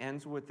 Then he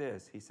ends with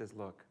this. He says,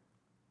 look,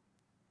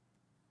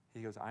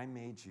 he goes, I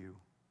made you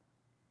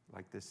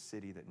like this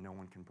city that no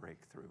one can break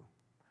through.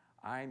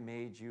 I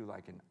made you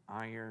like an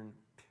iron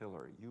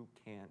pillar. You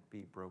can't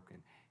be broken.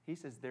 He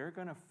says, they're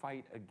going to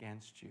fight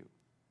against you.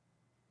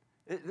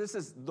 This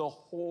is the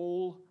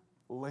whole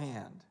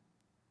land.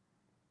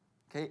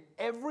 Okay,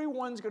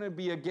 everyone's going to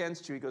be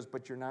against you. He goes,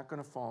 but you're not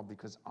going to fall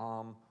because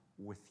I'm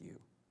with you.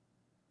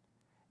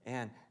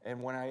 And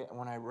when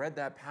I read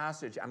that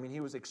passage, I mean, he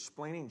was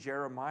explaining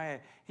Jeremiah.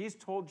 He's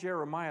told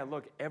Jeremiah,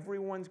 look,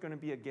 everyone's going to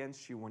be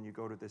against you when you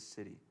go to this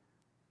city.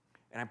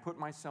 And I put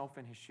myself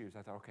in his shoes.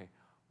 I thought, okay,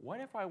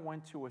 what if I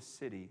went to a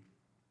city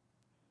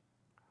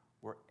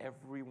where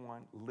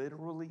everyone,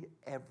 literally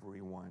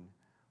everyone,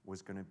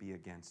 was going to be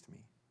against me?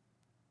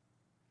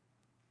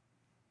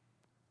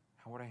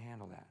 How would I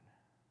handle that?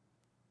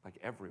 Like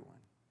everyone.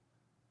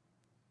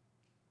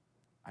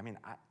 I mean,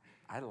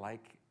 I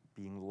like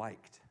being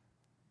liked.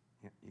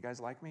 You guys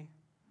like me?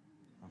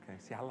 Okay,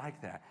 see, I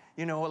like that.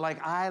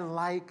 I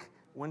like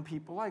when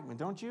people like me.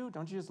 Don't you?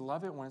 Don't you just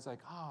love it when it's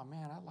like, oh,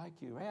 man, I like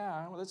you.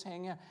 Yeah, well, let's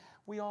hang out.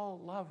 We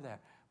all love that.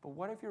 But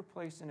what if you're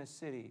placed in a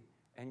city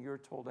and you're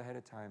told ahead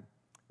of time,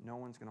 no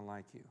one's going to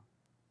like you?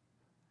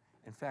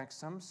 In fact,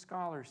 some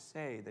scholars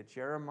say that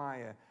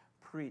Jeremiah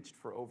preached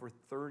for over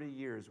 30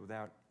 years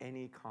without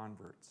any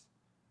converts.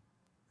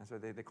 And so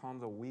they call him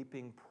the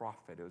weeping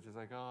prophet. It was just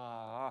like,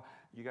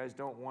 you guys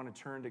don't want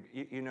to turn to,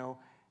 you know.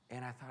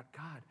 And I thought,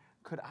 God,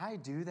 could I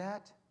do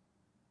that?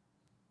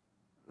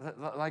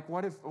 Like,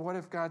 what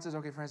if God says,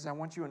 okay, Francis, I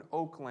want you in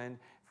Oakland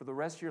for the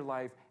rest of your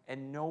life,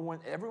 and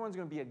everyone's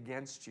going to be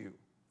against you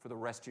for the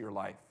rest of your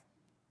life.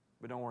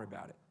 But don't worry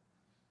about it.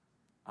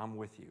 I'm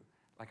with you.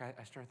 Like,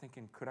 I started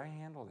thinking, could I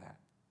handle that?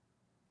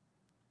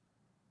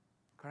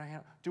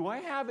 Do I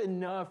have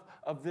enough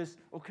of this,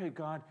 okay,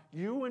 God,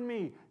 you and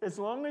me, as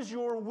long as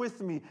you're with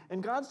me.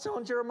 And God's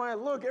telling Jeremiah,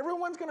 look,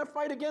 everyone's going to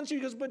fight against you.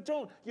 He goes, but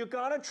don't. You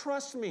got to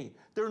trust me.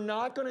 They're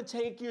not going to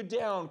take you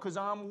down because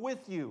I'm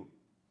with you.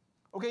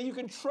 Okay, you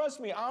can trust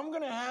me. I'm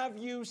going to have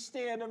you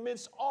stand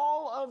amidst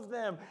all of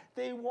them.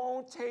 They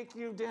won't take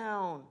you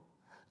down.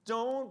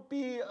 Don't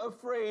be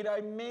afraid. I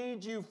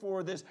made you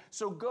for this.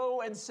 So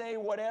go and say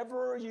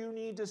whatever you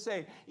need to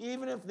say.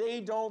 Even if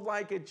they don't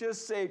like it,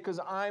 just say it because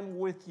I'm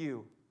with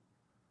you.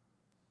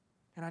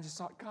 And I just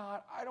thought,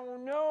 God, I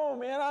don't know,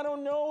 man. I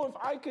don't know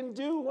if I can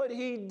do what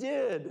he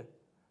did.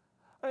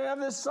 I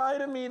have this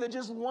side of me that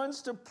just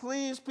wants to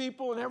please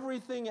people and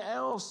everything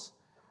else.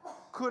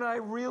 Could I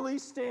really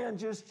stand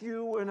just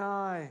you and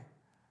I?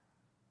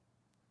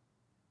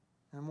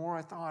 And the more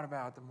I thought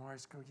about it, the more I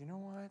just go, you know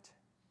what?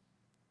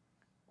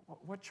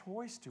 What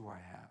choice do I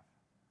have?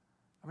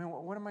 I mean,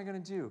 what am I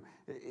going to do?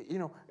 You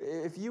know,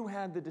 if you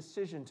had the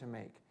decision to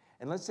make,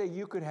 and let's say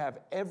you could have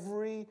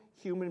every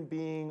human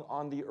being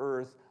on the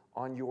earth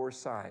on your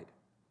side,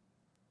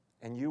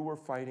 and you were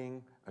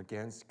fighting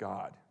against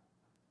God.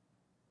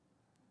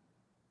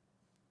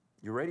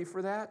 You ready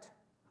for that?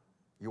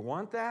 You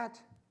want that?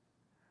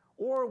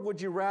 Or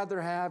would you rather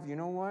have, you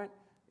know what?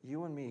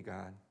 You and me,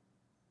 God.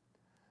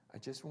 I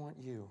just want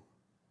you.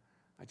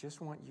 I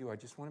just want you. I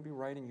just want to be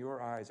right in your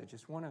eyes. I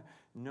just want to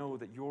know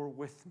that you're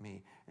with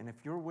me. And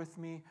if you're with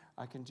me,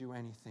 I can do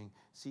anything.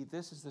 See,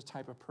 this is the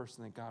type of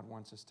person that God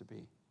wants us to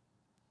be.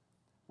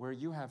 Where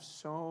you have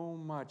so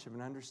much of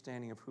an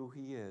understanding of who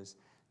he is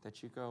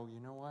that you go, you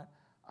know what?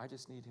 I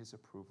just need his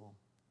approval.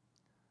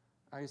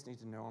 I just need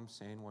to know I'm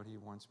saying what he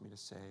wants me to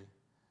say.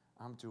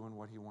 I'm doing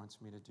what he wants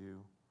me to do.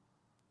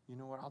 You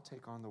know what? I'll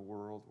take on the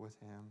world with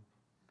him.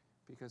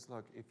 Because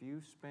look, if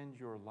you spend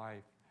your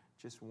life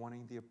just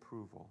wanting the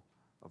approval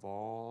of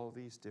all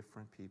these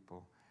different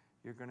people,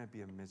 you're going to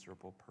be a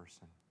miserable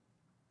person.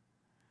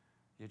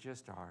 You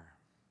just are.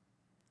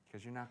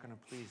 Because you're not going to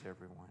please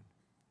everyone.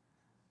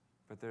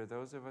 But there are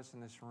those of us in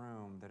this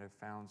room that have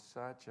found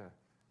such a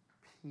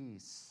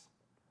peace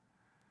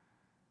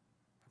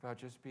about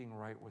just being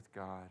right with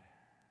God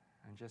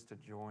and just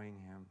enjoying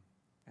him.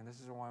 And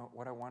this is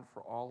what I want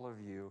for all of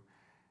you,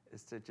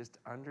 is to just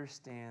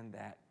understand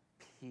that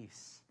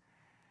peace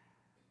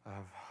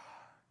of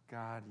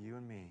God, you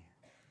and me,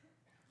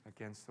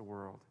 against the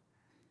world.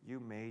 You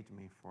made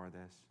me for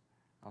this.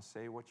 I'll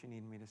say what you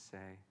need me to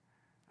say.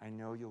 I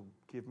know you'll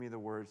give me the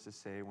words to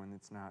say when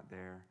it's not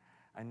there.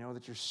 I know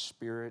that your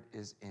spirit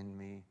is in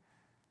me.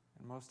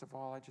 And most of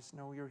all, I just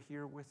know you're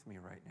here with me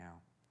right now.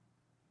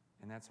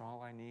 And that's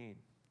all I need.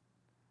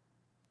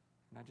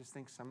 And I just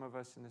think some of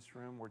us in this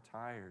room, we're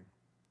tired.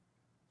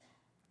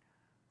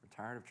 We're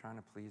tired of trying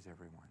to please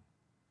everyone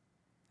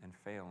and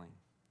failing.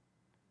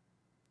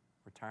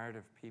 We're tired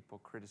of people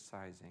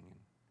criticizing and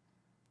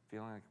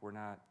feeling like we're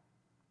not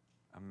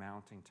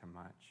amounting to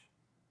much.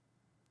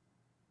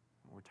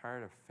 We're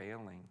tired of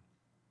failing,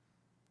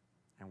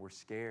 and we're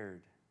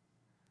scared.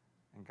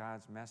 And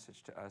God's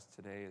message to us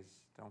today is,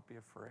 don't be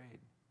afraid.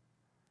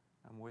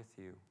 I'm with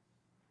you.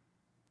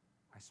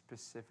 I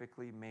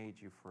specifically made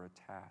you for a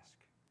task.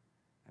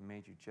 I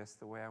made you just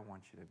the way I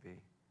want you to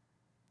be.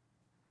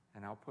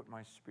 And I'll put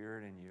my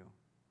spirit in you.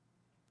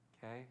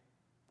 Okay?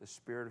 The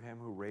spirit of him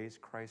who raised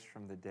Christ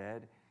from the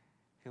dead,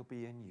 he'll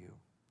be in you.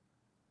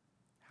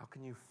 How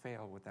can you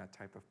fail with that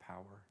type of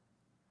power?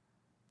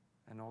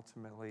 And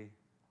ultimately,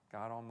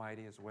 God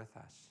Almighty is with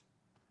us.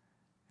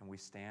 And we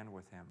stand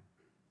with him,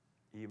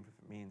 even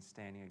if it means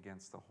standing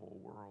against the whole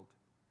world.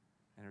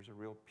 And there's a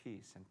real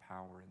peace and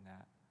power in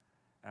that.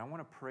 And I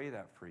want to pray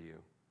that for you.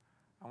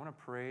 I want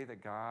to pray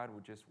that God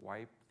would just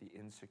wipe the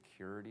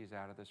insecurities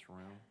out of this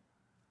room,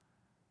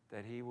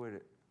 that he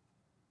would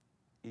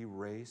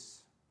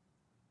erase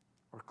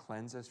or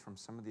cleanse us from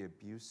some of the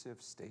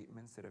abusive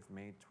statements that have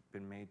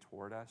been made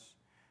toward us,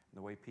 and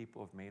the way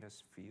people have made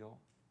us feel,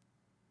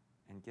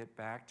 and get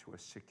back to a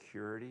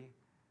security,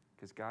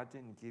 because God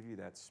didn't give you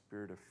that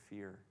spirit of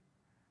fear.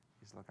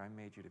 He's like, I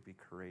made you to be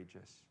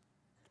courageous,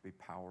 to be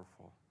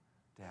powerful,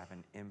 to have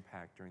an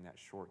impact during that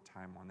short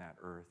time on that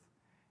earth,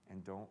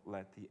 and don't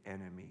let the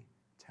enemy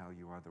tell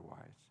you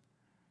otherwise.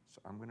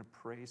 So I'm going to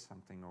pray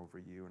something over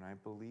you, and I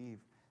believe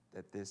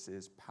that this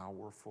is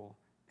powerful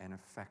and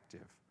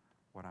effective,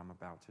 what I'm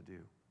about to do.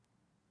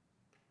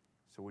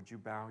 So would you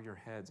bow your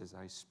heads as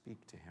I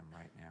speak to him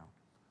right now?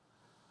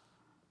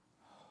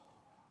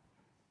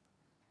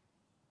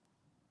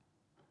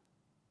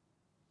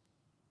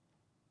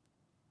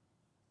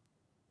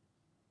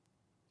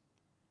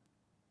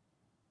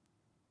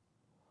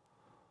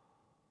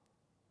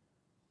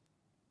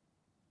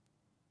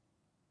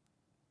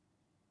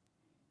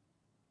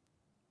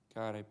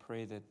 God, I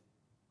pray that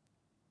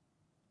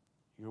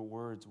your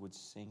words would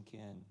sink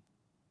in,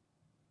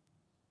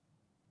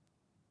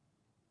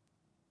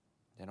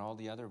 that all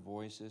the other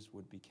voices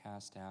would be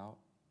cast out.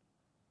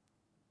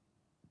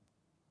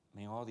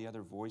 May all the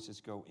other voices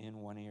go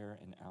in one ear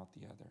and out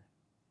the other.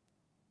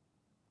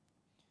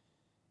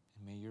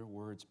 And may your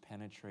words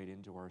penetrate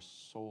into our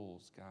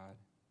souls, God,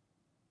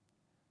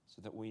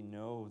 so that we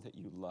know that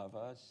you love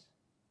us,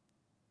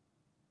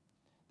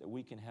 that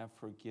we can have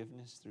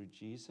forgiveness through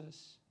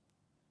Jesus,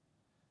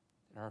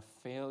 that our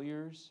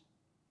failures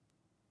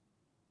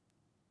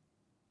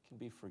can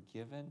be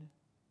forgiven.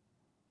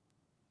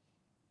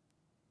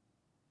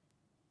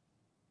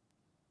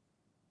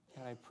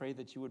 God, I pray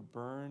that you would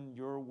burn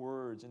your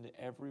words into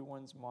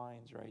everyone's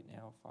minds right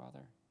now,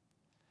 Father.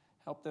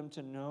 Help them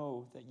to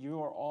know that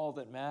you are all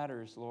that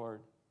matters,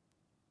 Lord.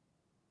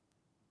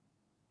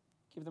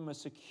 Give them a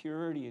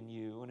security in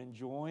you, an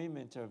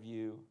enjoyment of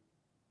you.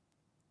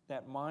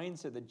 That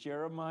mindset that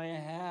Jeremiah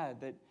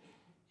had, that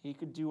he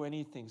could do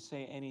anything,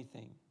 say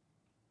anything,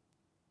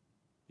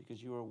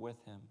 because you are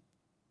with him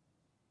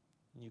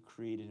and you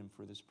created him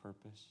for this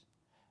purpose.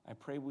 I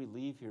pray we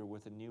leave here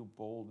with a new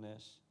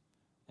boldness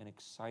and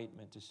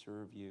excitement to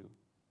serve you,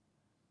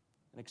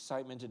 an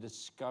excitement to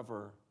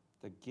discover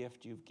the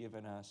gift you've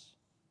given us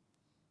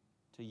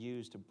to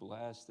use to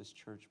bless this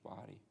church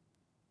body.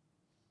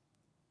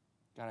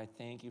 God, I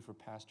thank you for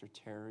Pastor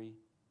Terry.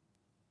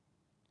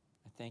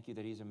 I thank you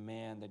that he's a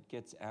man that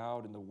gets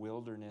out in the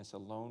wilderness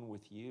alone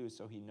with you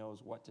so he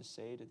knows what to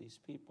say to these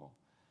people.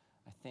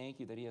 I thank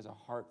you that he has a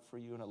heart for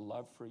you and a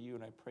love for you,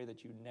 and I pray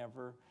that you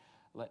never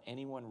let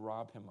anyone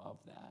rob him of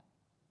that.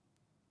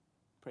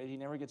 Pray that he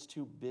never gets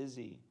too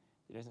busy,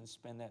 that he doesn't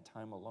spend that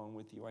time alone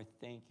with you. I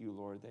thank you,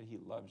 Lord, that he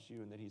loves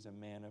you and that he's a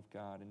man of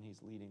God and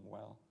he's leading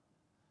well.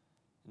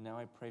 And now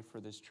I pray for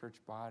this church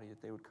body,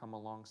 that they would come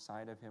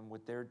alongside of him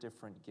with their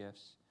different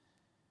gifts,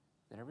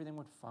 that everything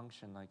would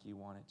function like you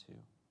want it to.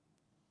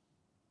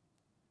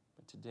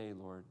 But today,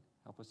 Lord,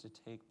 help us to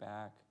take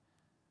back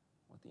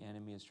what the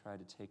enemy has tried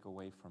to take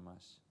away from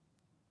us.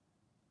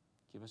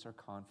 Give us our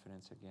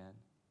confidence again,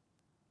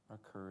 our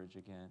courage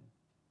again,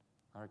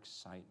 our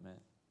excitement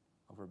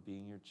over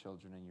being your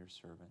children and your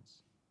servants.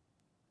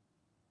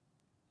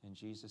 In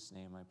Jesus'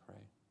 name I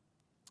pray.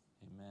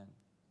 Amen.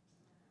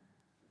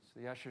 So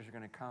the ushers are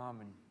going to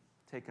come and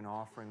take an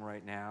offering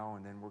right now,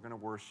 and then we're going to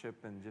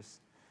worship and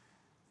just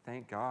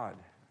thank God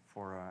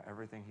for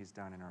everything he's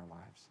done in our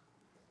lives.